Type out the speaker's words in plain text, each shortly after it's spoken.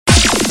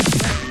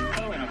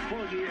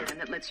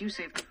that lets you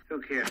save.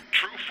 Look here.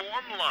 True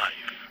Form Life.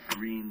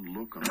 Green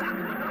look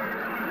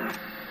on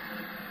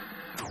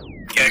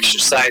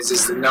Exercise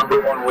is the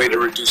number one way to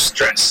reduce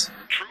stress.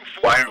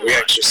 Why aren't we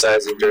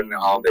exercising during the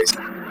holidays?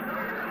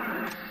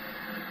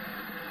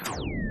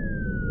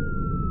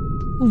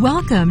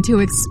 Welcome to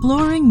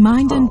Exploring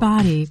Mind and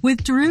Body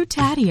with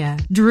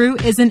Taddia. Drew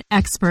is an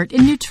expert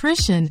in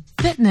nutrition,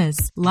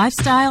 fitness,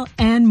 lifestyle,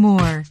 and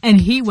more.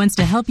 And he wants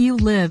to help you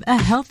live a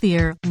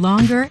healthier,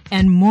 longer,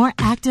 and more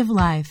active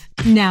life.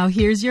 Now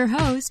here's your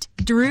host,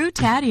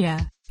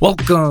 Taddia.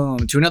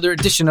 Welcome to another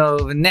edition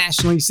of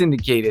nationally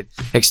syndicated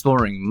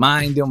Exploring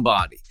Mind and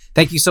Body.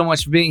 Thank you so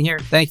much for being here.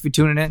 Thank you for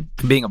tuning in,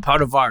 for being a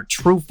part of our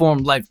True Form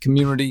Life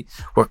community.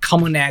 We're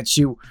coming at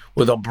you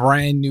with a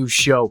brand new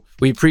show.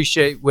 We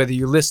appreciate whether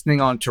you're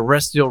listening on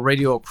terrestrial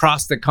radio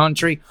across the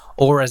country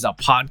or as a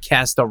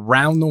podcast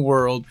around the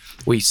world.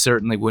 We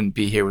certainly wouldn't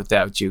be here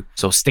without you.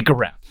 So stick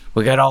around.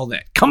 We got all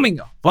that coming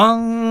up.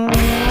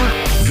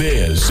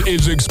 This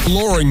is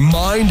Exploring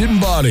Mind and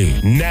Body.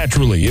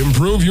 Naturally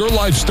improve your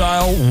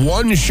lifestyle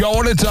one show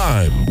at a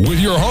time with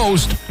your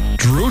host,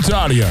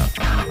 Taddia.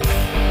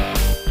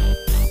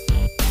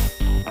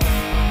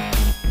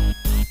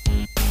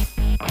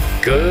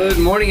 Good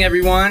morning,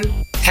 everyone.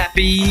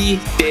 Happy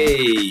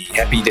day.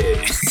 Happy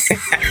day.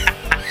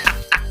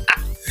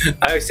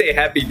 I say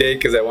happy day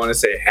because I want to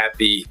say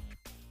happy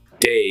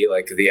day,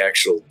 like the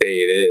actual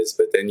day it is.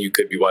 But then you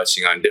could be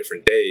watching on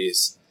different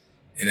days,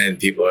 and then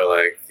people are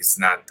like, that's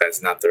not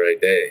the right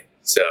day.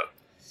 So,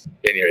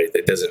 anyway,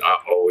 that doesn't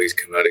always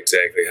come out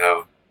exactly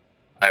how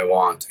I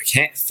want. I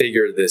can't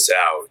figure this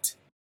out.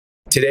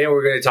 Today,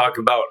 we're going to talk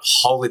about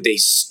holiday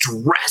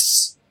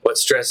stress. What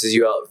stresses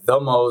you out the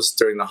most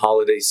during the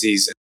holiday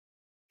season?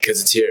 Because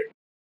it's here.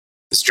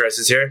 The stress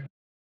is here.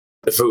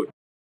 The food.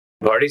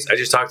 Parties. I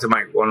just talked to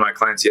one of my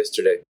clients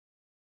yesterday.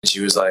 And she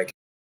was like,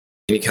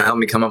 can you help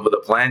me come up with a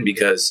plan?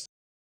 Because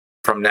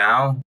from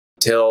now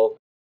till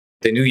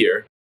the new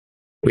year,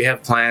 we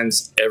have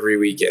plans every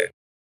weekend.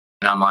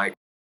 And I'm like,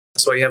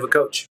 that's why you have a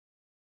coach.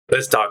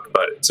 Let's talk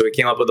about it. So we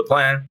came up with a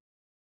plan.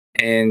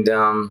 And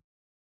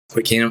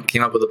we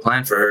came up with a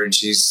plan for her. And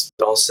she's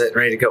all set and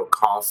ready to go.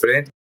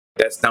 Confident.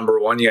 That's number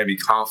one. You got to be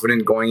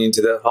confident going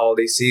into the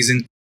holiday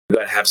season. You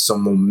got to have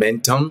some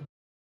momentum.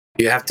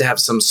 You have to have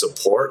some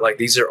support. Like,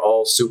 these are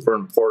all super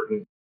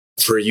important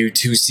for you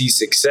to see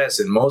success.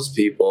 And most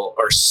people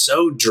are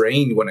so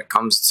drained when it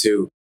comes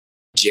to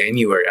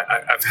January.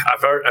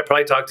 I've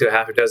probably talked to a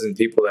half a dozen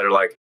people that are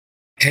like,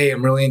 hey,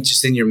 I'm really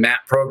interested in your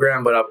MAP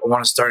program, but I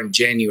want to start in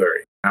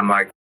January. And I'm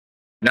like,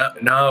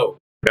 no.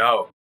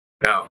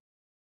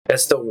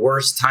 That's the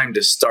worst time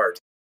to start.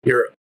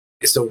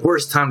 It's the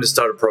worst time to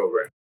start a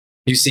program.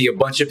 You see a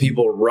bunch of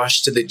people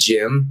rush to the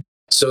gym.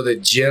 So the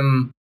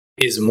gym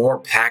is more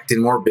packed and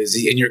more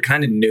busy, and you're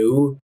kind of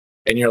new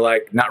and you're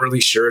like not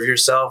really sure of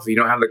yourself. You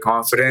don't have the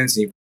confidence,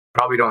 and you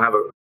probably don't have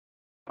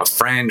a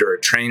friend or a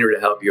trainer to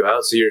help you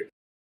out. So you're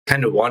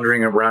kind of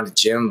wandering around the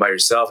gym by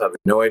yourself, having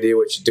no idea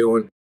what you're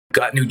doing.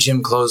 Got new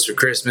gym clothes for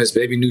Christmas,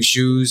 maybe new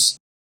shoes.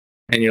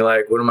 And you're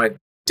like, what am I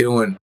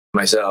doing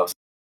myself?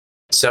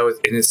 So,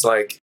 and it's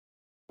like,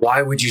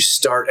 why would you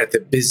start at the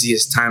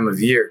busiest time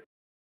of year?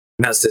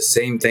 And that's the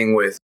same thing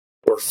with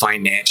we're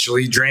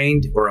financially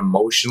drained, we're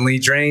emotionally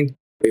drained.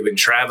 We've been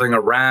traveling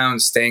around,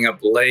 staying up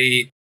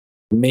late,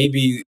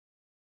 maybe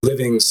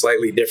living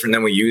slightly different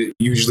than we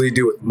usually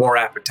do, with more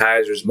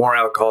appetizers, more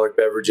alcoholic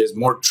beverages,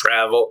 more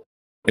travel.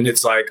 And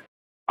it's like,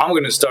 I'm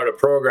going to start a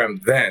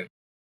program then.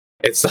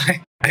 It's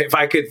like, if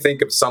I could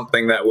think of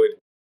something that would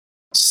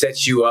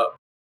set you up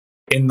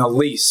in the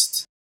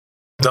least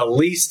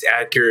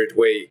accurate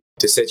way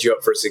to set you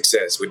up for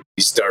success would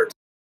be start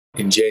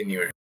in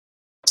January.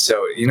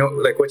 So,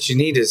 like, what you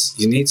need is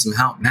some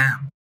help now.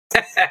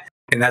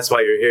 And that's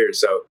why you're here.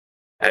 So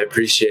I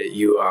appreciate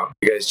you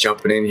guys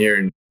jumping in here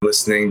and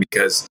listening,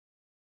 because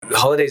the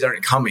holidays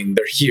aren't coming.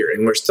 They're here,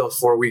 and we're still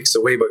 4 weeks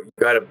away, but you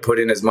got to put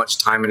in as much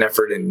time and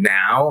effort in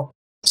now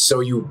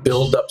so you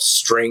build up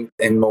strength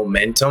and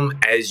momentum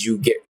as you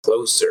get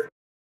closer.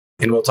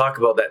 And we'll talk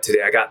about that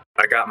today. I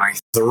got my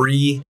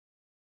 3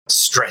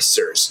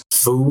 stressors: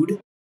 food,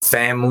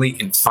 family,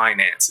 and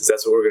finances.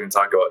 That's what we're going to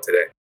talk about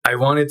today. I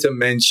wanted to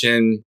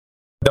mention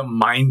the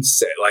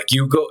mindset. Like,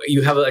 you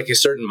have like a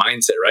certain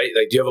mindset, right?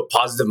 Like, do you have a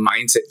positive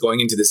mindset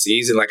going into the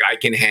season? Like, I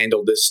can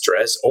handle this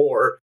stress,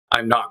 or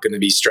I'm not going to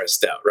be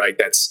stressed out, right?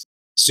 That's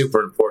super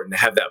important to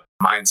have that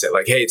mindset.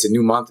 Like, hey, it's a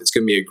new month. It's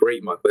going to be a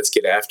great month. Let's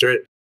get after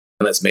it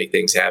and let's make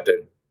things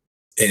happen.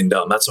 And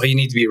that's why you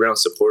need to be around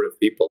supportive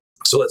people.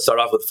 So let's start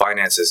off with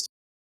finances.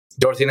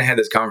 Dorothy and I had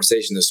this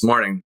conversation this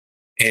morning.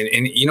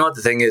 And you know what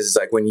the thing is,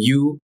 like, when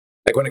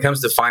it comes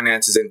to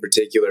finances in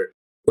particular,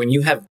 when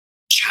you have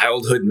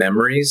childhood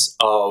memories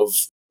of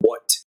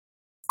what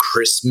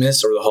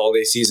Christmas or the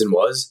holiday season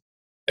was,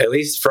 at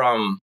least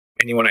from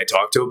anyone I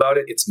talk to about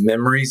it, it's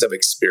memories of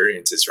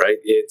experiences, right?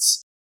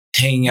 It's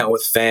hanging out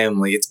with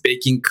family, it's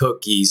baking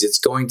cookies, it's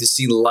going to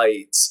see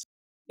lights.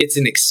 It's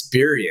an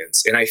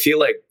experience. And I feel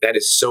like that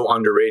is so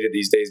underrated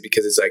these days,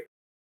 because it's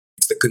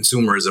the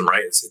consumerism,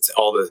 right? It's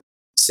all the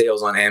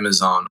sales on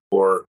Amazon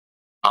or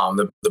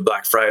the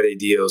Black Friday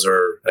deals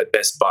or at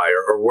Best Buy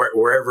or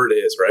wherever it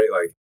is, right?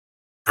 Like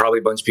probably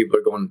a bunch of people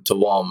are going to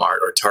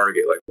Walmart or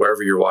Target, like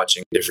wherever you're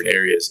watching different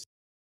areas.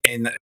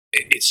 And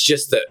it's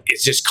just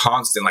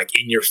constant, like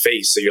in your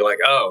face. So you're like,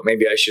 oh,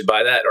 maybe I should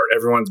buy that, or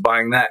everyone's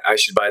buying that, I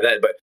should buy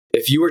that. But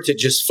if you were to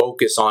just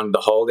focus on the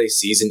holiday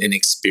season and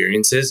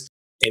experiences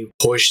and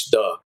push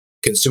the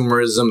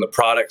consumerism, the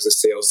products, the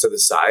sales to the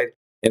side,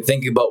 and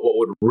think about what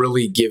would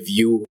really give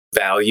you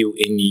value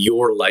in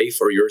your life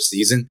or your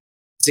season,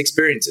 it's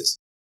experiences.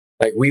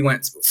 Like we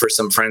went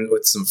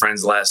with some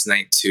friends last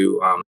night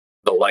to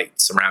the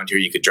lights around here.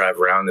 You could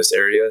drive around this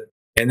area,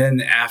 and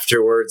then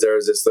afterwards there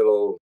was this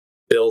little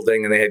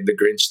building, and they had the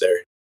Grinch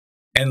there,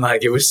 and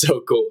like it was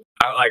so cool.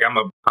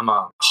 I'm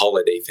a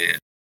holiday fan,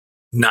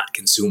 not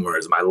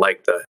consumerism. I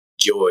like the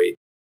joy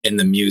and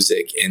the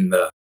music and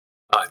the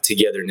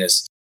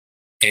togetherness,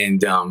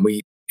 and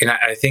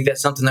I think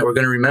that's something that we're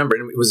going to remember.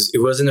 And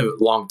it wasn't a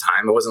long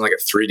time. It wasn't like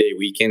a 3-day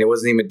weekend. It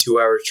wasn't even a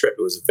 2-hour trip.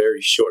 It was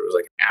very short. It was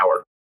like an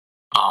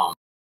hour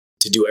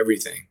to do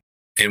everything.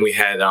 And we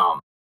had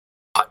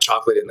hot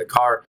chocolate in the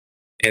car,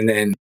 and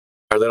then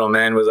our little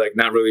man was like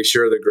not really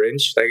sure of the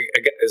Grinch. Like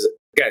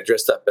a guy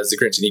dressed up as the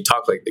Grinch, and he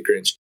talked like the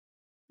Grinch.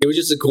 It was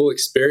just a cool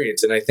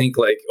experience. And I think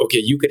like, okay,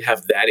 you could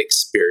have that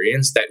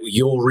experience that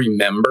you'll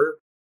remember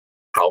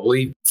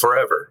probably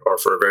forever or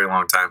for a very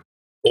long time.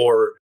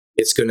 Or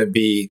it's going to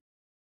be,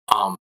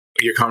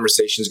 your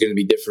conversation is going to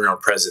be different on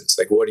presents.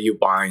 Like, what are you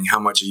buying? How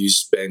much are you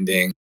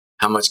spending?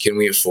 How much can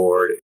we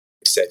afford?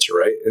 Etc.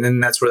 Right? And then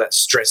that's where that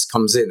stress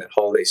comes in, that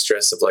holiday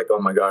stress of like, oh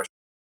my gosh,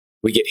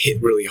 we get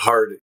hit really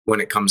hard when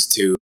it comes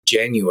to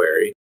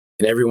January.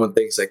 And everyone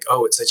thinks like,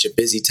 oh, it's such a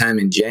busy time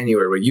in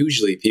January, where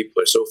usually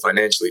people are so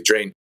financially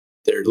drained,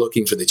 they're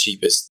looking for the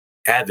cheapest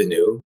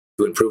avenue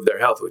to improve their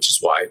health, which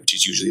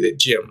is usually the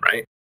gym,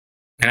 right?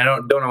 And I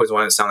don't always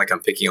want to sound like I'm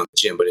picking on the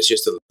gym, but it's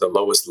just the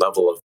lowest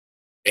level of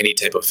any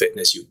type of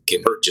fitness you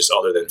can purchase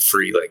other than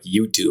free, like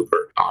YouTube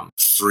or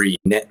free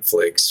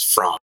Netflix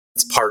from.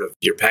 It's part of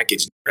your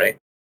package, right?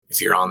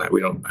 If you're on that, I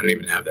don't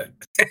even have that.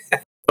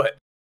 But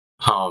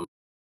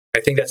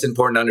I think that's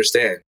important to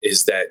understand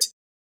is that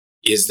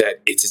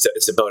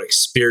it's about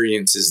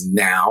experiences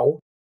now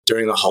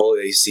during the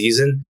holiday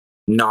season,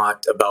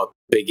 not about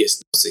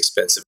biggest, most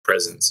expensive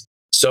presents.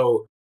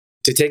 So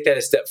to take that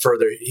a step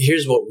further,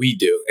 here's what we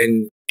do.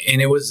 And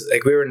it was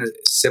like we were in a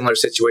similar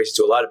situation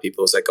to a lot of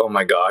people. It's like, oh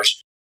my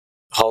gosh,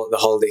 the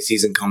holiday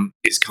season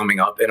is coming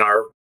up, and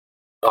our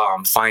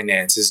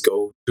finances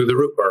go through the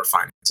roof. Our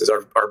finances,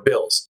 our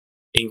bills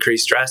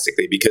increase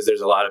drastically because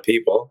there's a lot of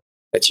people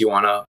that you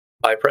want to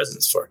buy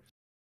presents for.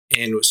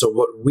 And so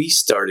what we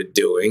started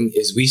doing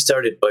is we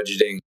started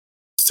budgeting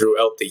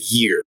throughout the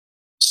year.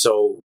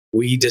 So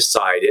we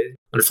decided,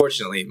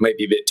 unfortunately, it might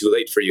be a bit too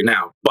late for you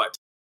now, but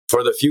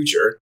for the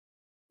future,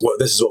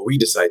 this is what we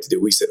decided to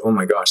do. We said, oh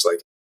my gosh,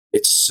 like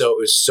it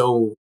was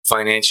so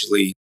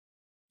financially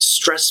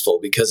stressful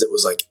because it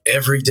was like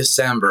every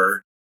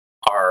December,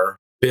 our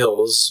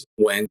bills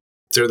went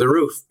through the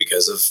roof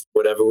because of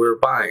whatever we were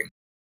buying.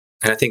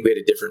 And I think we had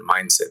a different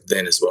mindset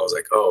then as well. It was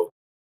like, oh,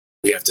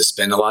 we have to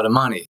spend a lot of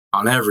money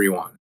on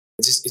everyone.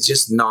 It's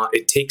just not,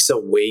 it takes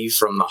away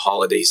from the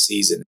holiday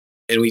season.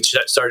 And we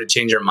started to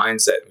change our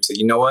mindset. We said,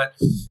 you know what?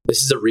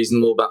 This is a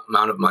reasonable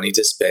amount of money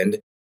to spend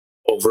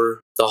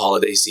over the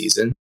holiday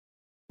season.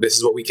 This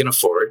is what we can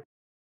afford.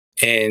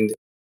 And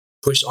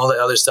push all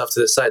the other stuff to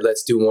the side.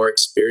 Let's do more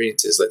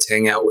experiences. Let's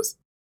hang out with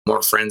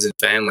more friends and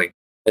family.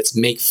 Let's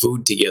make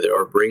food together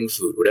or bring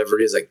food, whatever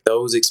it is. Like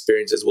those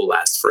experiences will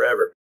last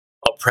forever.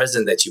 A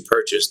present that you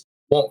purchased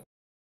won't.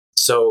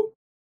 So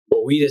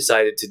what we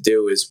decided to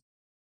do is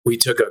we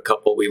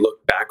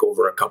looked back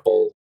over a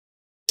couple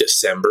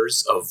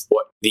Decembers of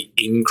what the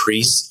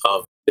increase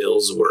of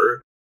bills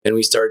were. And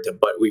we started to,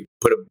 we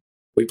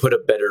put a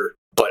better,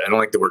 but I don't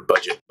like the word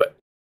budget, but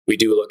we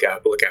do look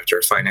after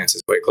our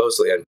finances quite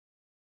closely. And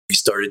we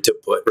started to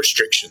put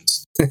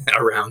restrictions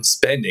around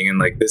spending. And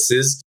like, this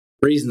is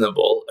a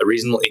reasonable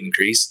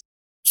increase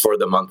for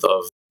the month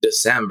of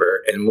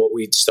December. And what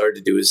we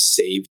started to do is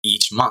save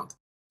each month.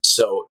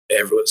 So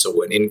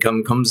when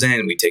income comes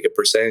in, we take a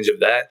percentage of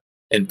that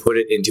and put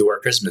it into our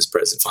Christmas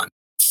present fund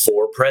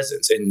for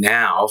presents. And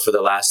now for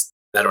the last,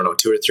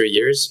 2 or 3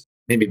 years,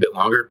 maybe a bit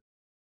longer,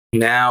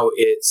 now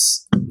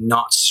it's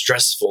not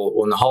stressful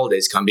when the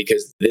holidays come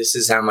because this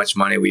is how much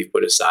money we've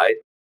put aside.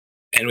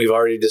 And we've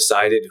already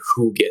decided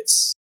who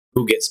gets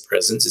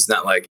presents. It's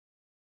not like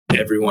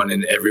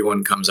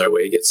everyone comes our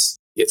way gets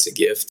a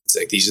gift. It's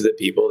like these are the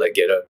people that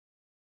get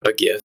a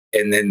gift.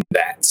 And then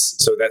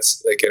that's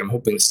like, and I'm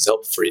hoping this is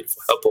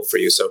helpful for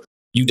you. So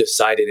you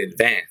decide in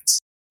advance.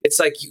 It's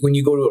like when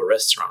you go to a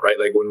restaurant, right?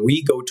 Like when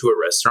we go to a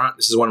restaurant,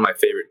 this is one of my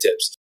favorite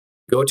tips.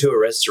 Go to a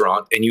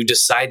restaurant and you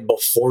decide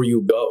before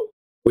you go.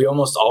 We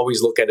almost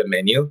always look at a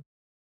menu.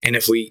 And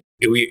if we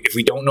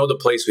don't know the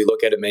place, we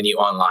look at a menu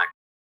online.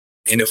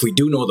 And if we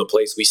do know the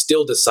place, we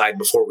still decide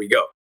before we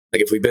go.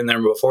 Like if we've been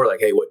there before, like,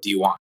 hey, what do you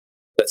want?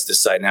 Let's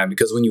decide now.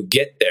 Because when you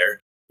get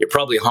there, you're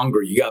probably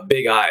hungry. You got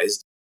big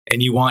eyes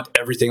and you want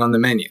everything on the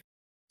menu.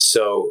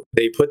 So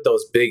they put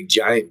those big,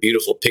 giant,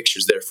 beautiful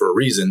pictures there for a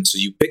reason. So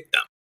you pick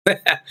them.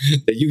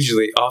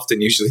 They're often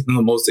the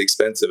most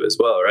expensive as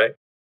well, right?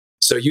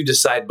 So you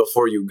decide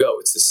before you go.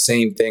 It's the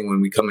same thing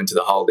when we come into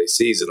the holiday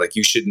season. Like,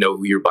 you should know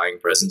who you're buying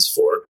presents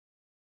for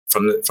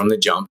from the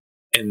jump.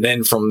 And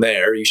then from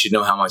there, you should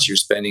know how much you're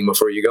spending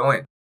before you go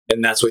in.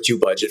 And that's what you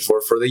budget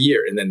for the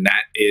year. And then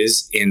that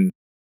is in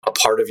a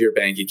part of your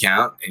bank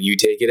account, and you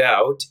take it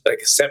out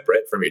like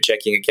separate from your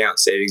checking account,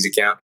 savings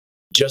account,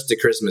 just a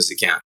Christmas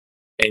account.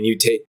 And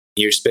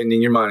you're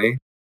spending your money.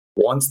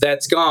 Once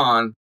that's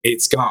gone,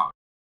 it's gone.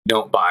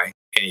 Don't buy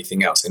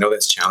anything else. I know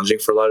that's challenging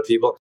for a lot of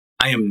people.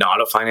 I am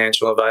not a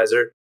financial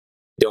advisor.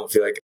 Don't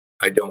feel like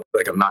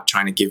I'm not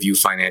trying to give you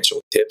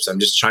financial tips. I'm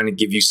just trying to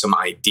give you some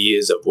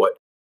ideas of what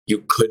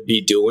you could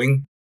be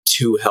doing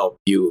to help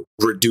you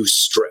reduce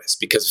stress,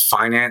 because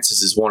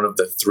finances is one of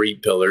the 3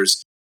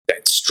 pillars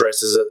that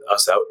stresses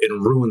us out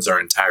and ruins our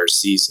entire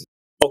season.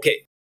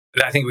 Okay,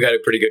 I think we got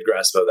a pretty good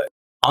grasp of that.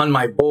 On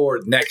my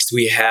board next,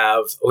 we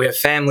have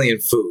family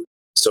and food.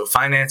 So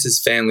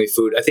finances, family,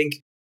 food. I think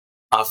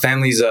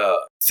family's a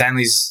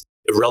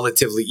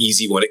relatively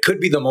easy one. It could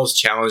be the most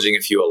challenging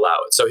if you allow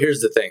it. So here's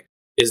the thing,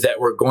 is that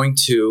we're going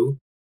to,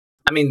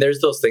 there's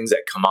those things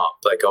that come up,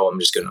 like, oh,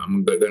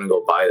 I'm gonna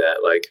go buy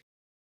that. Like,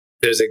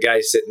 there's a guy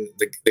sitting,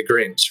 the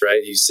Grinch,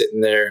 right? He's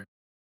sitting there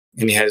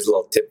and he had his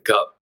little tip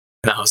cup.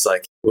 And I was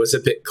like, it was a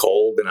bit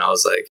cold. And I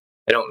was like,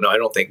 I don't know. I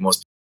don't think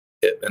most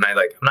people tip. And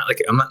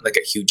I'm not like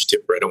a huge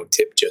tipper. I don't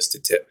tip just to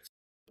tip.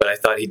 But I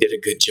thought he did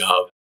a good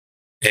job.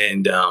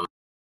 And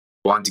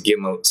wanted to give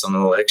him some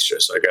little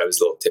extra. So I grabbed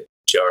his little tip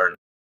jar and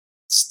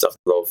stuffed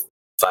a little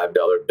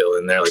 $5 bill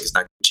in there. Like, it's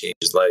not going to change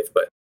his life.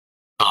 But,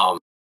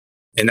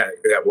 and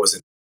that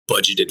wasn't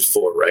budgeted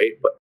for, right?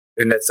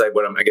 And that's like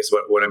what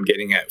I'm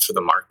getting at for the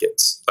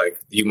markets. Like,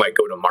 you might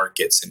go to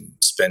markets and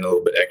spend a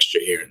little bit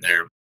extra here and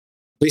there.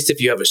 At least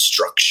if you have a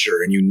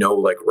structure and you know,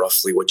 like,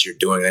 roughly what you're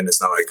doing, then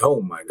it's not like,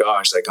 oh my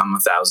gosh, like, I'm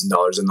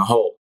 $1,000 in the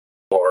hole,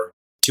 or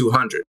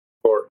 200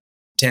 or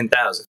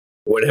 10,000,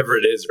 whatever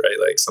it is, right?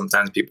 Like,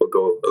 sometimes people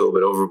go a little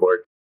bit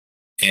overboard.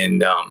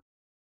 And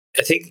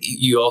I think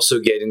you also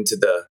get into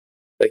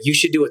you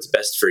should do what's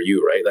best for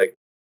you, right? Like,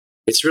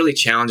 it's really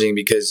challenging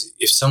because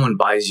if someone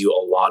buys you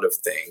a lot of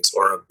things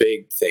or a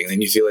big thing,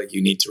 then you feel like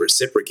you need to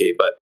reciprocate,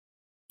 but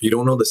you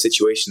don't know the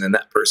situation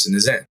that person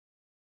is in.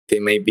 They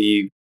may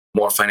be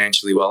more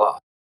financially well off,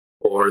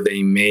 or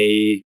they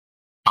may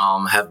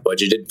have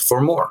budgeted for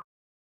more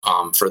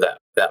for that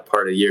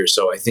part of the year.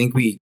 So I think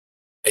we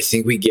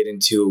get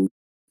into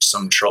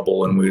some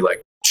trouble when we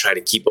try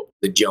to keep up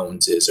with the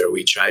Joneses, or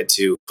we try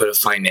to put a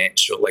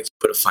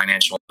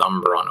financial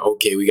number on,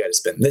 okay, we got to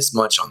spend this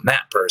much on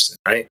that person,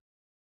 right?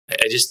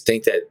 I just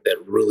think that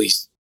really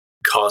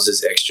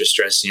causes extra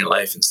stress in your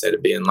life, instead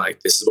of being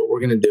like, this is what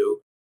we're going to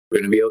do. We're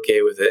going to be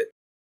okay with it.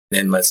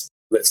 Then let's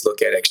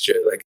look at extra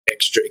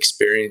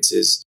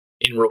experiences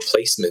in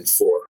replacement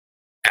for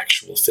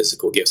actual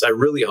physical gifts. I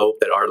really hope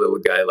that our little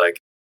guy,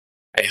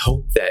 I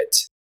hope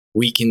that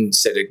we can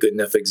set a good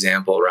enough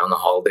example around the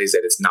holidays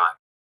that it's not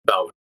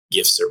about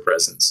gifts or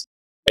presents.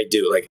 I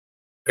do.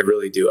 I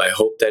really do. I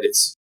hope that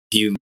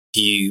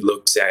he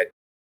looks at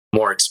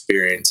more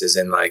experiences,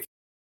 and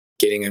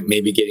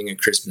getting a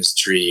Christmas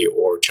tree,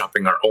 or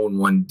chopping our own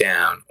one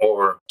down,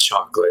 or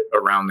chocolate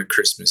around the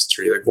Christmas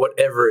tree,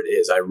 whatever it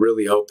is. I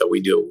really hope that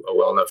we do a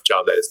well enough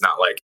job that it's not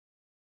like,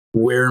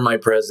 where are my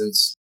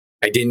presents?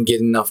 I didn't get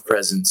enough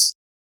presents.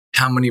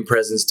 How many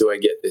presents do I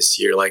get this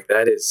year?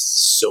 That is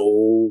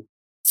so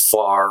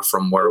far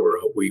from where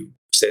we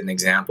set an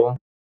example.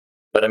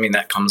 But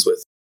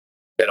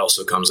that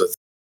also comes with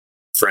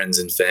friends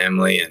and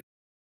family, and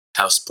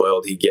how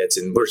spoiled he gets.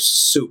 And we're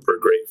super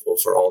grateful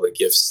for all the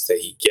gifts that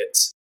he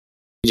gets.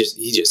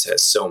 He just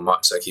has so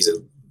much. He's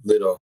a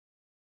little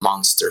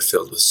monster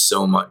filled with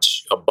so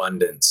much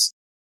abundance.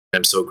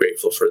 I'm so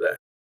grateful for that.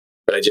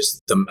 But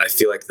I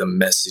feel like the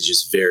message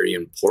is very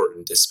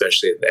important,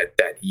 especially at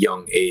that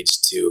young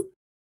age, to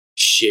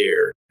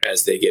share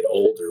as they get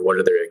older. What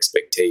are their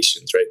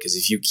expectations, right? Because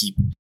if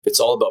it's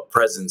all about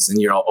presents, then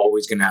you're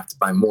always going to have to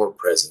buy more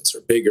presents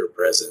or bigger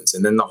presents.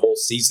 And then the whole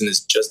season is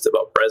just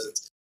about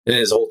presents. And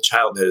his whole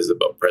childhood is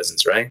about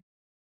presents, right?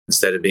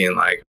 Instead of being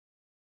like,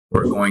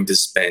 we're going to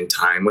spend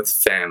time with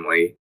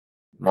family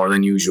more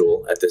than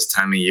usual at this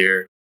time of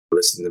year,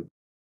 listen to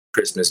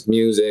Christmas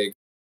music,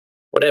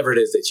 whatever it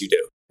is that you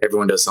do.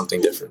 Everyone does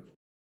something different.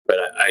 But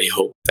I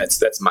hope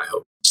that's my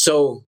hope.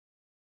 So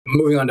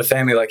moving on to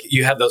family,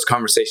 you have those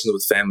conversations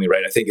with family,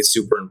 right? I think it's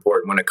super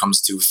important when it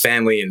comes to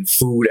family and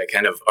food. I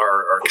kind of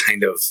are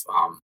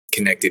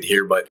connected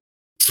here, but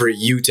for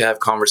you to have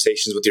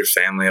conversations with your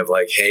family of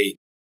hey,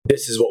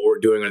 this is what we're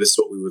doing, or this is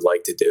what we would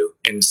like to do.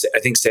 And I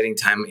think setting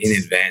time in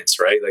advance,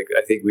 right?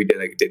 I think we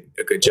did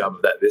a good job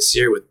of that this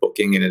year with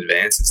booking in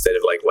advance instead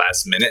of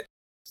last minute.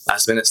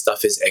 Last minute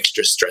stuff is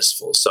extra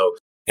stressful. So,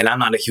 and I'm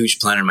not a huge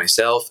planner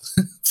myself.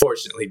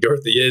 Fortunately,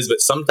 Dorothy is,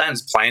 but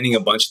sometimes planning a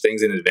bunch of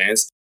things in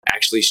advance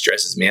actually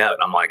stresses me out.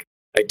 I'm like,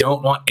 I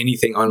don't want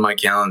anything on my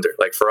calendar.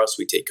 For us,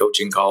 we take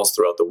coaching calls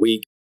throughout the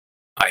week.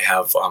 I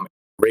have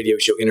radio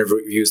show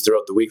interviews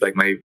throughout the week. Like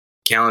my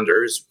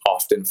calendar is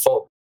often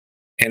full.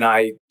 And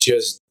I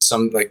just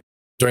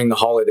during the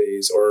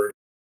holidays or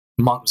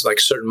months, like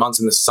certain months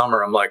in the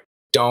summer, I'm like,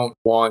 don't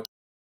want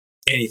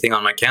anything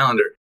on my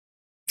calendar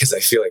because I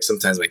feel like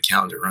sometimes my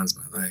calendar runs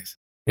my life.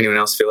 Anyone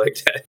else feel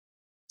like that?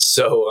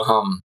 So,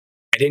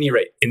 at any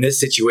rate, in this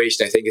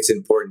situation, I think it's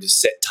important to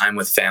set time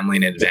with family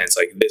in advance.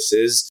 Like, this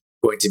is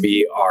going to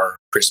be our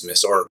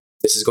Christmas, or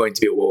this is going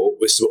to be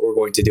this is what we're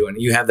going to do.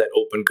 And you have that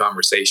open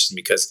conversation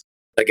because,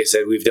 like I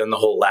said, we've done the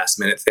whole last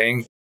minute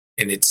thing,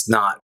 and it's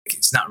not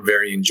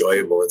very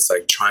enjoyable. It's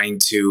like trying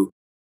to,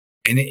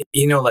 and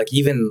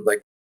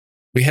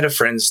we had a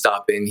friend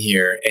stop in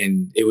here,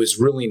 and it was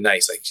really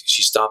nice. Like,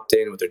 she stopped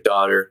in with her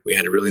daughter. We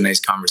had a really nice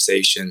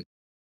conversation,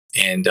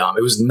 and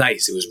it was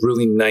nice. It was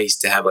really nice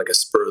to have like a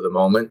spur of the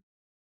moment.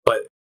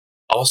 But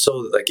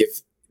also, but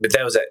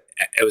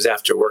it was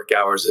after work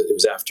hours. It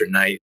was after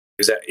night. It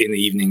was in the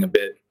evening a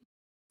bit,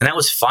 and that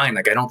was fine.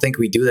 Like, I don't think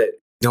we do that.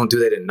 Don't do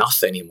that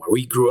enough anymore.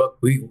 We grew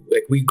up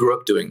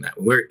doing that.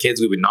 When we were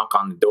kids, we would knock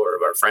on the door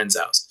of our friend's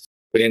house.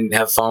 We didn't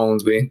have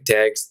phones. We didn't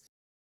text.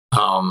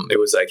 It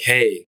was like,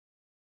 hey,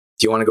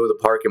 do you want to go to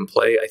the park and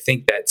play? I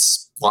think that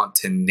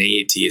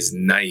spontaneity is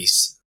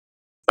nice,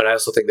 but I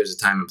also think there's a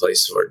time and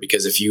place for it,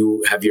 because if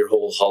you have your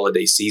whole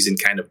holiday season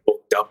kind of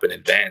booked up in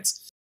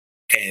advance,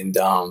 and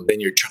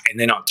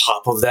then on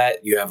top of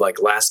that, you have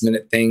like last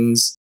minute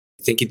things,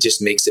 I think it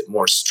just makes it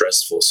more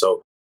stressful.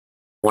 So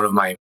one of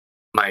my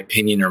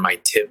opinion or my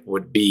tip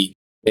would be,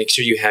 make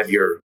sure you have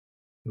your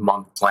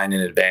month plan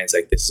in advance.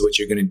 Like, this is what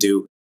you're going to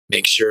do.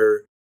 Make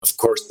sure, of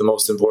course, the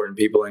most important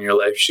people in your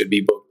life should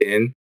be booked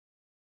in,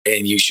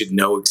 and you should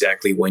know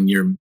exactly when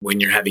you're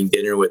having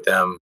dinner with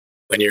them,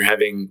 when you're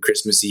having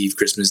Christmas Eve,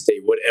 Christmas Day,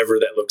 whatever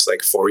that looks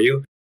like for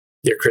you,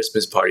 your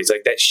Christmas parties.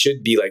 Like, that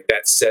should be like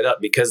that set up,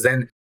 because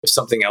then if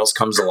something else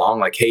comes along,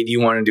 like, hey, do you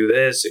want to do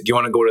this? Do you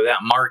want to go to that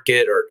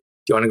market? Or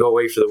do you want to go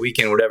away for the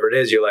weekend? Whatever it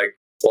is, you're like,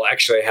 well,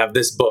 actually, I have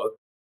this book.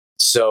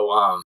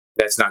 So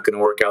that's not going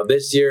to work out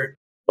this year,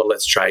 but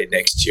let's try it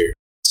next year.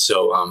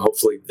 So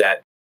hopefully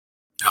that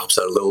helps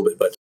out a little bit.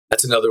 But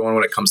that's another one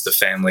when it comes to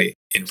family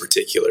in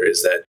particular,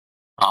 is that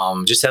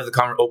just have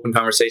the open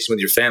conversation with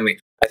your family.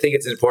 I think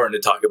it's important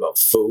to talk about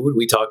food.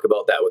 We talk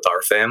about that with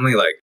our family.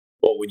 Like,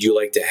 what would you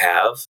like to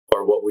have?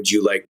 Or what would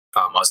you like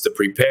us to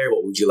prepare?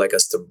 What would you like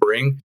us to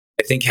bring?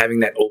 I think having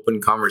that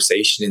open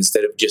conversation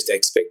instead of just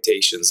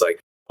expectations, like,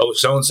 oh,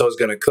 so-and-so is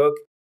going to cook.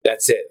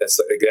 That's it. That's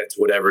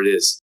whatever it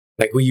is.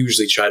 Like, we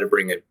usually try to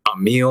bring a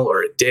meal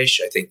or a dish.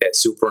 I think that's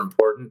super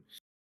important.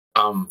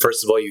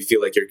 First of all, you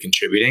feel like you're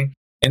contributing.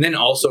 And then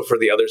also for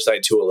the other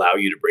side to allow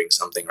you to bring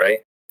something, right?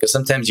 Because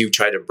sometimes you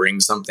try to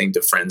bring something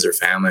to friends or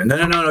family.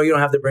 No, you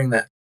don't have to bring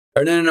that.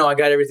 Or no, I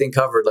got everything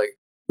covered. Like,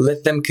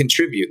 let them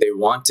contribute. They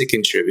want to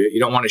contribute. You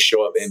don't want to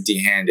show up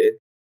empty-handed.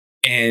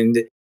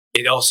 And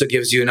it also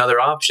gives you another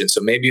option.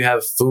 So maybe you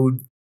have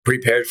food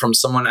prepared from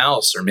someone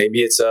else, or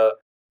maybe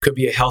could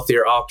be a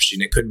healthier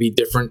option. It could be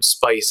different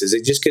spices.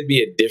 It just could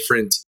be a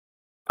different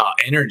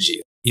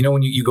energy. You know,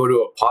 when you go to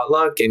a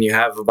potluck and you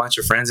have a bunch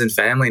of friends and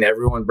family and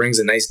everyone brings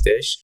a nice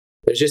dish,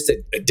 there's just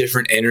a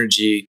different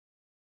energy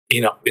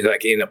in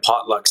a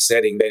potluck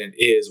setting than it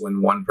is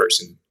when one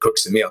person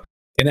cooks a meal.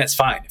 And that's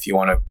fine if you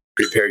want to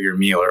prepare your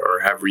meal or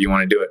however you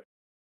want to do it.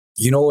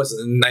 You know, what's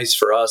nice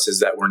for us is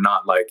that we're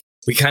not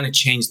we kind of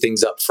change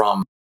things up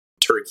from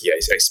turkey,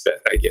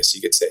 I guess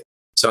you could say.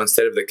 So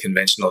instead of the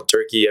conventional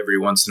turkey, every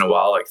once in a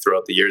while, like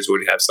throughout the years,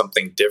 we'd have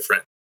something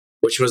different,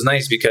 which was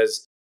nice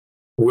because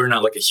we're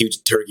not like a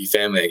huge turkey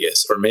family, I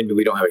guess. Or maybe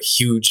we don't have a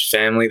huge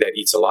family that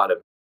eats a lot of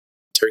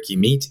turkey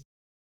meat.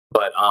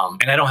 But,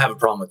 and I don't have a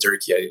problem with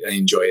turkey. I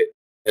enjoy it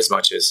as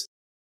much as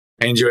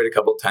I enjoy it a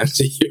couple of times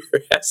a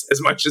year,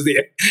 as much as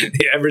the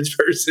average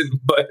person.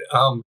 But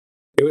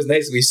it was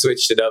nice. We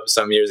switched it up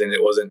some years and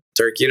it wasn't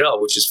turkey at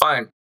all, which is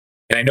fine.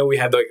 And I know we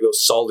have like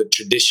those solid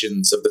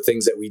traditions of the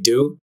things that we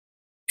do.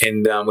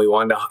 And we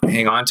wanted to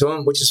hang on to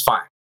them, which is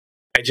fine.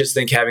 I just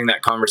think having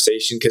that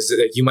conversation, because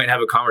you might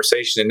have a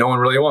conversation and no one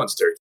really wants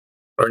turkey,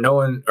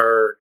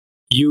 or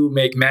you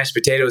make mashed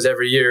potatoes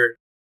every year.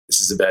 This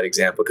is a bad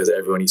example because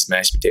everyone eats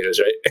mashed potatoes,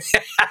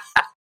 right?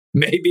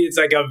 Maybe it's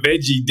like a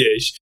veggie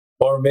dish,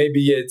 or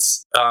maybe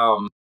it's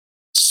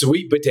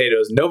sweet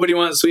potatoes. Nobody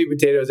wants sweet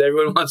potatoes.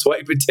 Everyone wants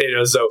white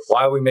potatoes. So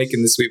why are we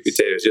making the sweet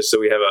potatoes? Just so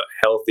we have a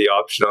healthy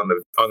option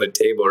on the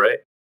table, right?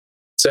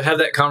 So have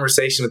that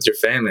conversation with your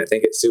family. I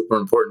think it's super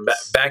important.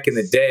 Back in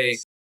the day,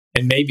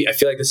 and maybe I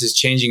feel like this is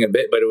changing a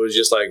bit, but it was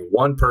just like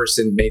one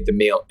person made the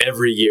meal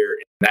every year.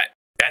 And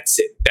that's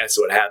it. That's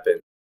what happened.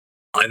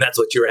 And that's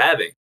what you were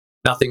having.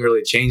 Nothing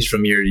really changed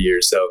from year to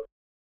year. So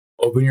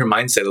open your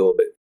mindset a little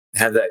bit.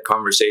 Have that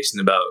conversation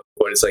about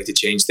what it's like to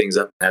change things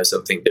up and have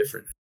something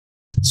different.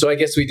 So I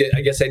guess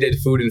I did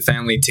food and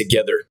family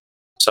together.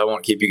 So I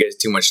won't keep you guys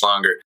too much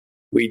longer.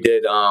 We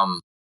did,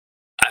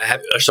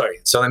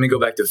 so let me go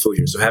back to food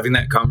here. So having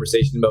that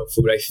conversation about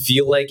food, I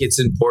feel like it's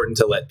important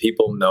to let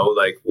people know,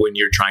 like when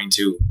you're trying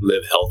to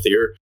live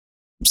healthier,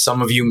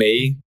 some of you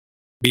may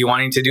be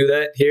wanting to do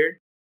that here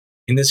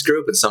in this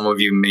group, and some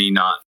of you may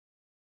not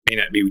may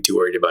not be too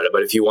worried about it.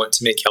 But if you want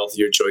to make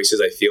healthier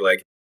choices, I feel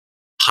like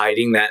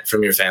hiding that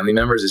from your family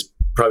members is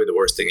probably the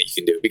worst thing that you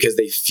can do, because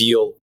they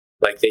feel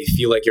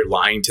like you're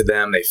lying to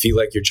them. They feel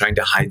like you're trying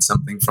to hide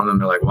something from them.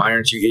 They're like, why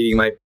aren't you eating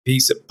my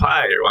piece of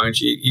pie? Or why aren't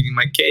you eating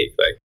my cake?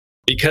 Like,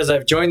 because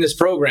I've joined this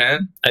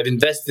program, I've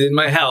invested in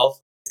my health,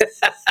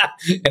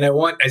 and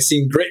I've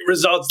seen great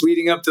results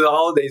leading up to the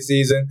holiday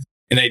season,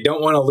 and I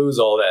don't want to lose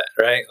all that,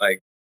 right? Like,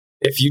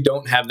 if you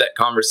don't have that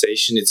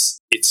conversation, it's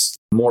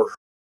more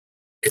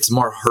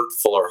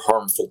hurtful or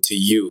harmful to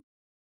you.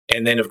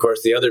 And then, of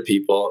course, the other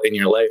people in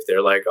your life,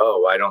 they're like, oh,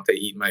 why don't they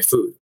eat my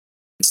food?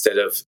 Instead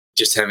of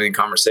just having a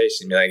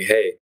conversation, be like,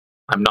 hey,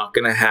 I'm not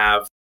going to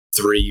have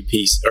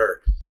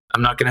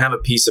a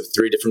piece of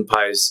 3 different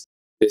pies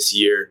this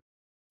year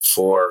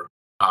for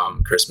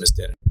Christmas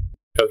dinner.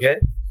 Okay?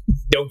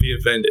 Don't be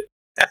offended.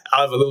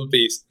 I'll have a little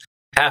piece,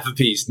 half a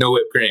piece, no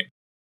whipped cream,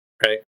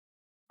 right?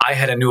 I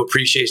had a new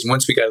appreciation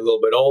once we got a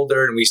little bit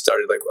older and we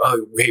started like,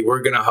 oh, hey,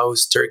 we're going to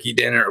host turkey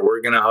dinner, or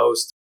we're going to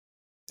host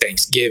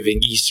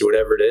Thanksgiving, Easter,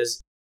 whatever it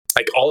is.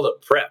 Like, all the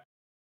prep.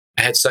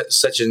 I had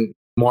such a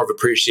more of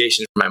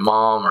appreciation for my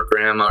mom or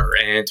grandma or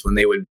aunt when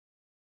they would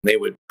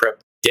prep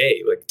a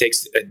day. Like, it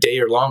takes a day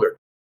or longer.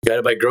 You got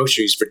to buy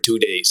groceries for 2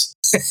 days.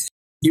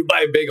 You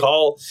buy a big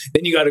haul,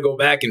 then you got to go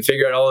back and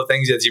figure out all the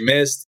things that you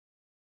missed.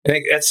 I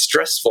think that's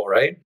stressful,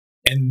 right?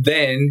 And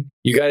then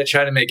you got to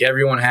try to make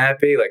everyone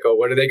happy. Like, oh,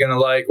 what are they going to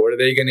like? What are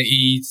they going to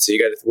eat? So you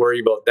got to worry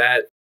about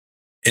that.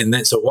 And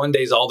then, so one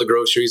day is all the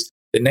groceries.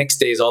 The next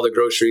day is all the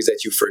groceries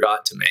that you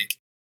forgot to make.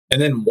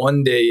 And then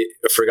one day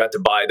forgot to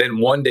buy. Then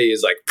one day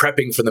is like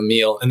prepping for the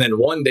meal. And then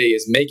one day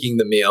is making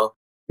the meal.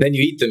 Then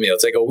you eat the meal.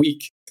 It's like a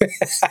week.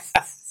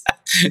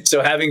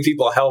 So having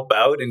people help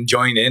out and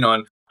join in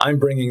on, I'm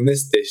bringing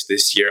this dish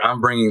this year, I'm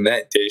bringing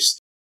that dish,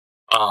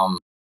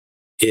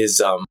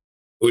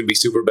 would be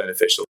super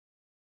beneficial.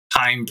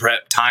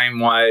 Time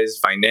wise,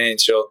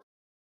 financial,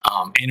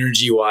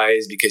 energy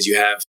wise, because you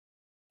have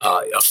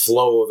a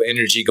flow of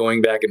energy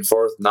going back and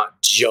forth,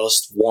 not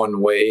just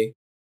one way.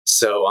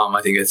 So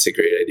I think that's a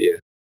great idea.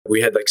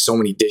 We had like so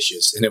many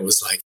dishes, and it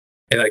was like,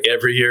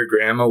 every year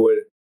grandma would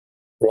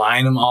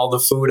line them all the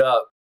food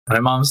up. My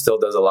mom still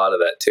does a lot of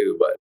that too,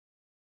 but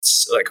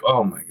it's like,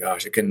 oh my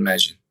gosh, I couldn't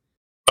imagine.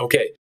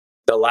 Okay,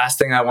 the last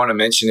thing I want to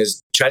mention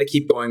is try to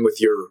keep going with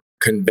your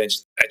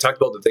convention. I talked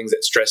about the things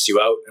that stress you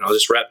out, and I'll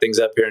just wrap things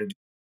up here and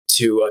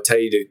to tell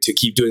you to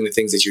keep doing the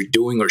things that you're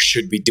doing or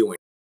should be doing.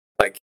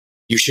 Like,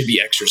 you should be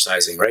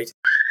exercising, right?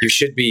 You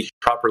should be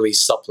properly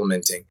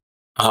supplementing.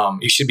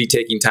 You should be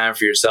taking time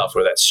for yourself,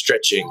 whether that's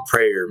stretching,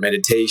 prayer,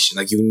 meditation.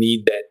 Like, you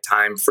need that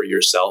time for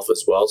yourself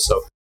as well.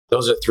 So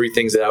those are 3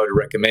 things that I would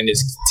recommend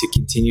is to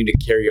continue to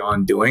carry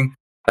on doing.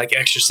 Like,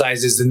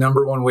 exercise is the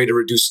number one way to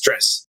reduce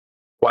stress.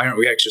 Why aren't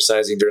we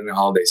exercising during the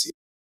holiday season?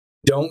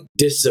 Don't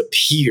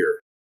disappear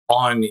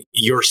on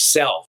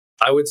yourself.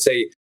 I would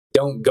say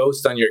don't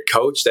ghost on your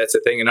coach. That's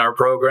a thing in our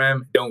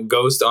program. Don't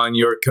ghost on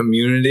your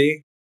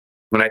community.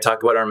 When I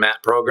talk about our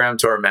MAT program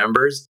to our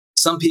members,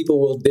 some people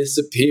will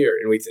disappear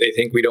and they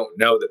think we don't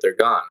know that they're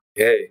gone.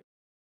 Hey,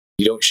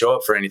 you don't show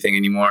up for anything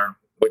anymore.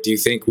 What do you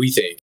think we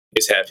think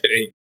is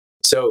happening?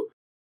 So,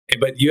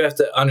 but you have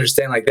to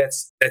understand, like,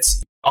 that's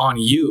on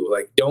you.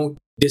 Like, don't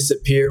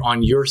disappear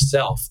on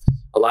yourself.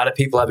 A lot of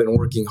people have been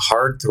working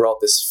hard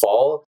throughout this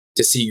fall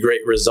to see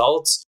great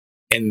results.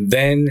 And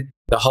then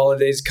the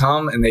holidays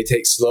come and they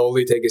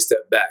slowly take a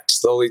step back.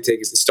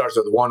 It starts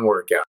with 1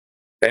 workout.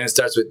 Then it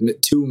starts with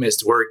 2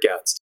 missed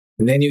workouts.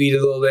 And then you eat a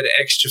little bit of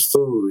extra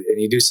food and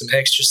you do some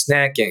extra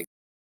snacking.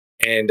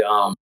 And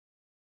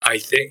I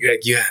think,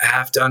 like, you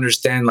have to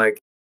understand, like,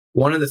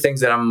 one of the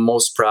things that I'm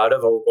most proud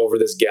of over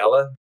this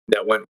gala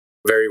that went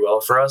very well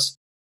for us.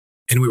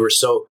 And we were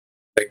so,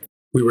 like,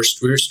 we were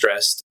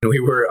stressed, and we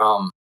were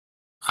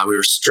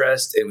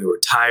stressed and we were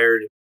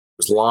tired. It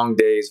was long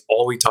days.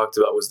 All we talked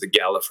about was the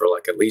gala for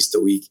like at least a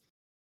week.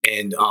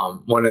 And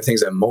one of the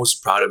things I'm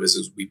most proud of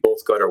is we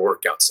both got our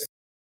workouts in.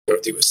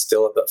 Dorothy was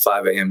still up at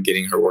 5 a.m.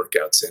 getting her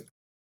workouts in.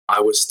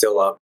 I was still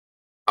up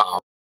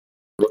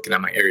looking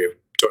at my area.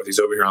 Dorothy's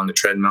over here on the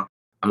treadmill.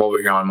 I'm over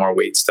here on more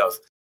weight stuff.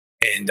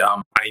 And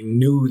I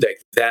knew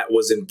that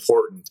was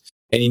important.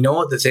 And you know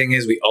what the thing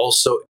is? We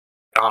also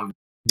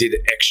did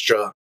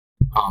extra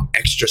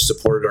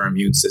supported our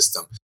immune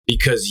system.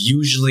 Because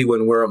usually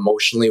when we're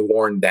emotionally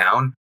worn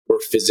down, we're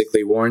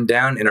physically worn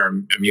down and our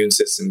immune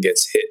system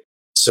gets hit.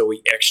 So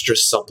we extra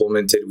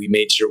supplemented. We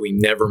made sure we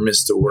never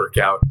missed a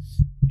workout.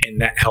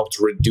 And that helped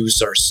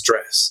reduce our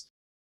stress.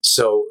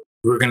 So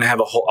we're going to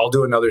have I'll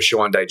do another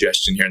show on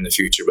digestion here in the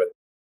future, but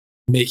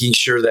making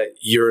sure that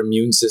your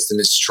immune system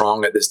is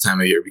strong at this time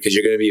of year, because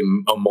you're going to be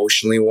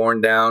emotionally worn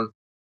down,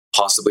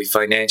 possibly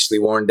financially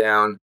worn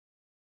down,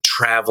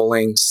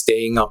 traveling,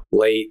 staying up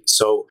late.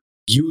 So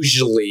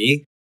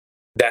usually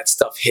that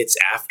stuff hits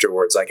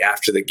afterwards. Like,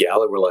 after the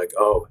gala, we're like,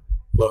 oh,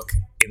 look,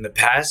 in the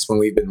past when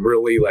we've been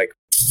really like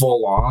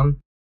full on,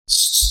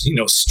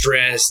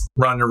 stressed,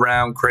 running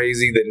around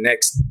crazy, the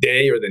next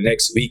day or the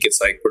next week,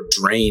 it's like we're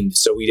drained.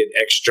 So we did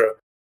extra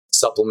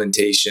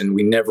supplementation.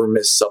 We never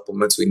missed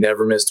supplements. We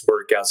never missed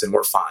workouts, and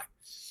we're fine.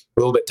 a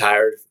little bit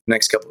tired.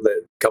 Next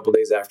couple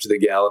days after the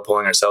gala,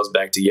 pulling ourselves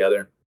back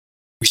together.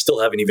 We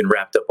still haven't even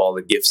wrapped up all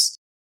the gifts,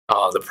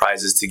 the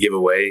prizes to give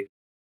away,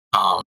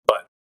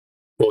 but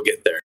we'll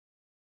get there.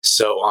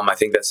 So I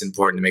think that's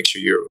important to make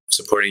sure you're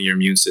supporting your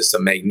immune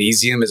system.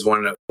 Magnesium is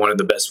one of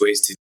the best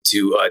ways to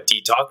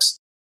detox,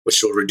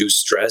 which will reduce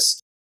stress.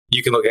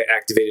 You can look at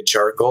activated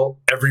charcoal.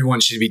 Everyone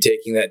should be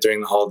taking that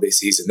during the holiday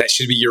season. That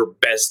should be your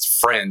best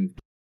friend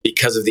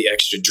because of the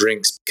extra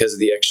drinks, because of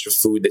the extra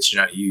food that you're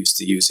not used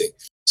to using.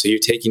 So you're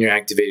taking your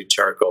activated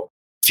charcoal.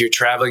 If you're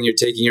traveling, you're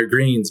taking your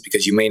greens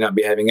because you may not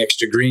be having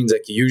extra greens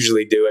like you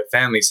usually do at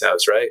family's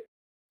house, right?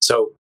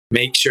 So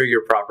make sure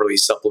you're properly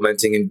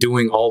supplementing and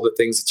doing all the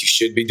things that you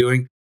should be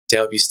doing to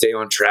help you stay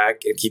on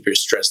track and keep your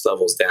stress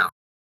levels down.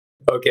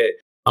 Okay,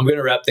 I'm going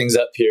to wrap things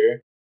up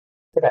here.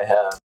 What I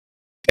have?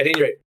 At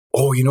any rate,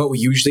 you know what we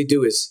usually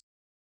do is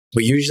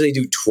we usually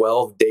do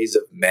 12 days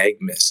of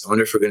Magmas. I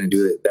wonder if we're going to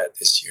do that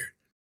this year.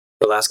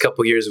 The last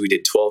couple of years, we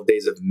did 12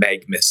 days of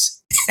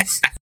Magmas.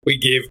 We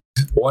gave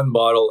one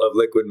bottle of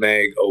liquid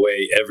mag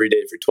away every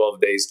day for 12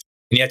 days.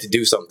 And you have to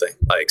do something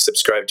like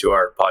subscribe to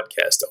our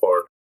podcast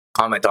or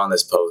comment on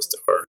this post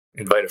or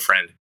invite a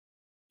friend.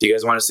 Do you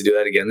guys want us to do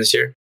that again this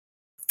year?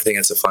 I think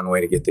that's a fun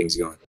way to get things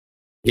going.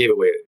 Gave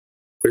away.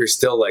 We're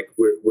still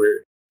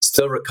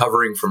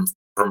recovering from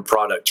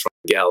product from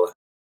the gala.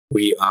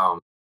 We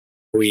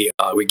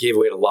gave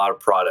away a lot of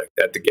product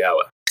at the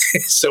gala.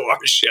 So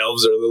our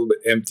shelves are a little bit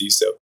empty.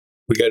 So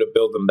we got to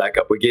build them back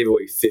up. We gave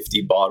away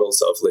 50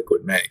 bottles of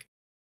liquid mag.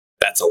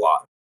 That's a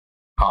lot.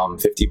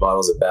 50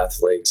 bottles of bath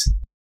flakes.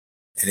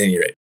 At any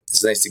rate,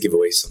 it's nice to give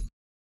away some.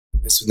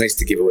 It's nice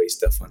to give away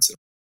stuff once in a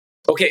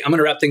while. Okay, I'm going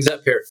to wrap things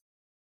up here.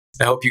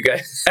 I hope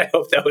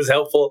that was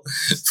helpful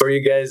for you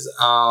guys.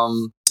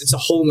 It's a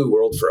whole new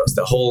world for us.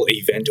 The whole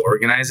event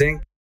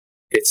organizing.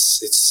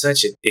 It's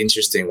such an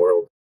interesting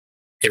world.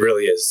 It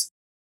really is.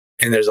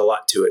 And there's a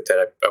lot to it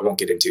that I won't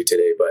get into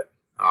today, but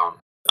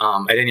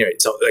at any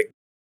rate, so like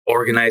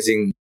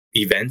organizing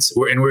events,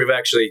 we've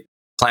actually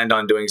planned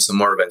on doing some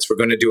more events. We're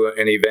going to do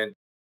an event,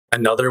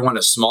 another one,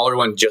 a smaller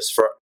one, just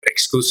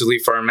exclusively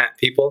for our mat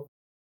people.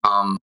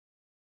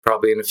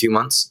 Probably in a few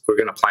months, we're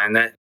going to plan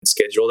that and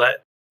schedule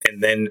that.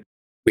 And then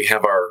we've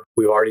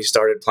already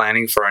started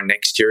planning for our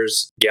next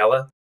year's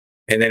gala.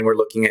 And then we're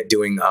looking at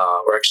doing,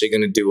 we're actually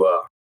going to do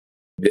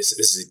this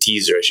is a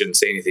teaser. I shouldn't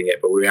say anything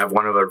yet, but we have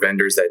one of our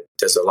vendors that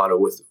does a lot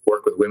of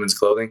work with women's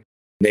clothing.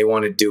 They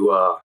want to do,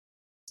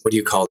 what do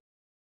you call it?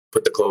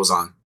 Put the clothes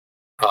on.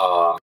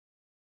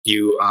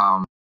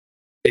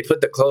 They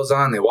put the clothes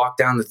on, they walk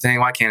down the thing.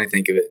 Why can't I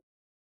think of it?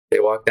 They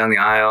walk down the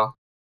aisle.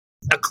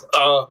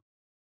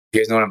 You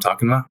guys know what I'm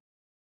talking about?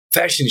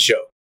 Fashion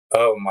show.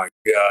 Oh my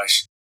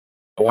gosh.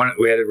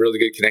 We had a really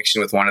good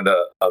connection with one of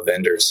the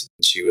vendors.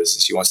 She's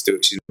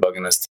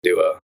bugging us to do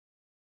a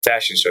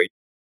fashion show.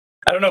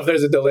 I don't know if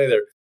there's a delay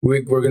there.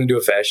 We're going to do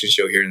a fashion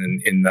show here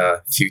in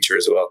the future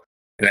as well.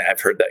 And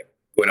I've heard that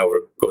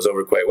goes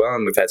over quite well.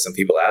 And we've had some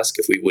people ask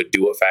if we would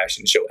do a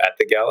fashion show at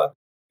the gala.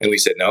 And we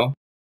said no,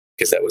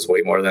 because that was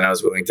way more than I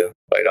was willing to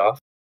bite off.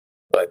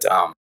 But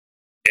at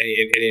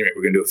any rate,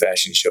 we're going to do a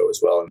fashion show as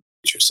well in the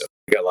future. So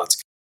we got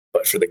lots.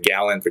 But for the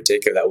gala in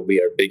particular, that will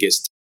be our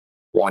biggest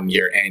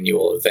one-year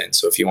annual event.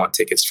 So if you want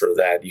tickets for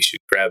that, you should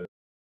grab,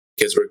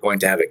 because we're going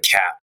to have a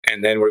cap.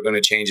 And then we're going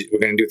to change it. We're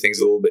going to do things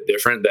a little bit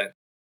different that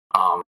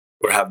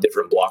we'll have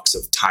different blocks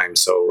of time.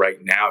 So right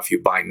now, if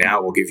you buy now,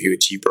 we'll give you a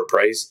cheaper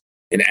price.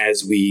 And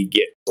as we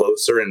get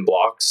closer in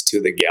blocks to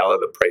the gala,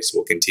 the price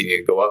will continue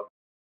to go up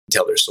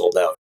until they're sold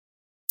out.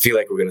 I feel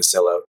like we're going to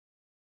sell out.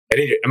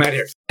 I'm out of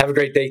here. Have a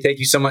great day. Thank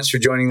you so much for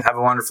joining. Have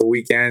a wonderful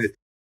weekend.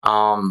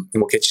 And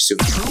we'll catch you soon.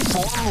 True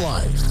Form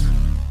Life.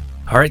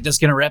 All right, that's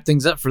going to wrap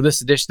things up for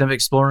this edition of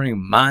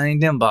Exploring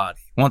Mind and Body.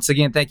 Once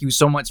again, thank you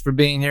so much for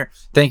being here.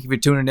 Thank you for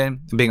tuning in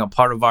and being a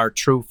part of our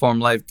True Form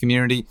Life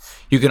community.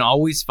 You can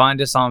always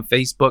find us on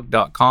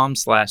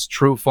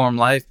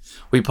Facebook.com/TrueFormLife.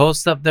 We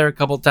post up there a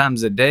couple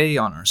times a day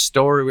on our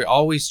story. We're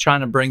always trying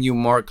to bring you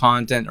more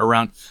content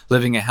around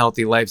living a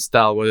healthy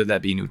lifestyle, whether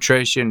that be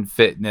nutrition,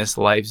 fitness,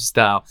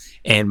 lifestyle,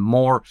 and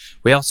more.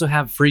 We also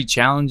have free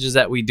challenges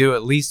that we do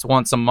at least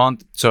once a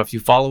month. So if you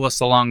follow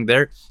us along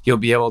there, you'll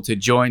be able to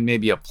join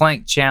maybe a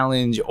plank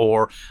challenge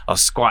or a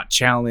squat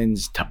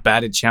challenge,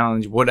 Tabata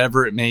challenge,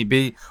 whatever it may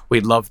be.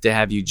 We'd love to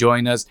have you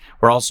join us.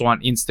 We're also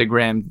on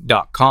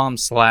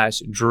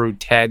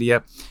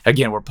Instagram.com/DrewTaddia.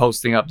 Again, we're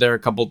posting up there a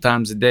couple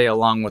times a day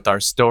along with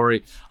our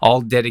story,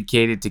 all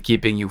dedicated to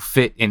keeping you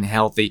fit and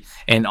healthy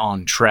and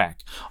on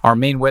track. Our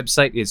main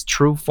website is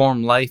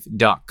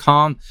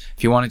trueformlife.com.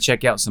 If you want to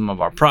check out some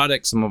of our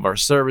products, some of our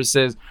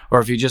services, or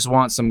if you just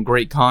want some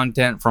great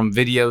content from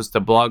videos to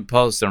blog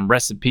posts and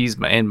recipes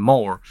and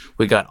more,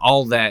 we got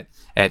all that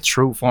at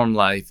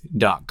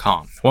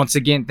trueformlife.com. Once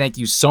again, thank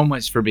you so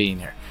much for being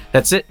here.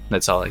 That's it.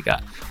 That's all I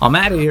got. I'm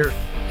out of here.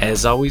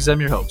 As always, I'm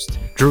your host,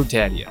 Drew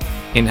Taddia,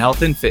 in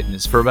health and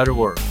fitness for a better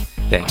world.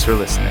 Thanks for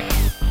listening.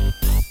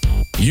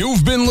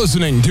 You've been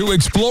listening to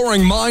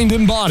Exploring Mind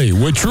and Body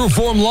with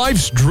Trueform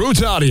Life's Drew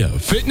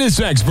Taddia, fitness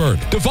expert.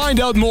 To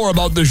find out more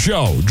about the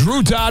show,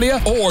 Drew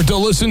Taddia, or to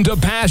listen to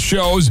past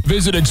shows,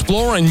 visit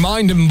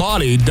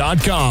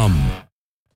exploringmindandbody.com.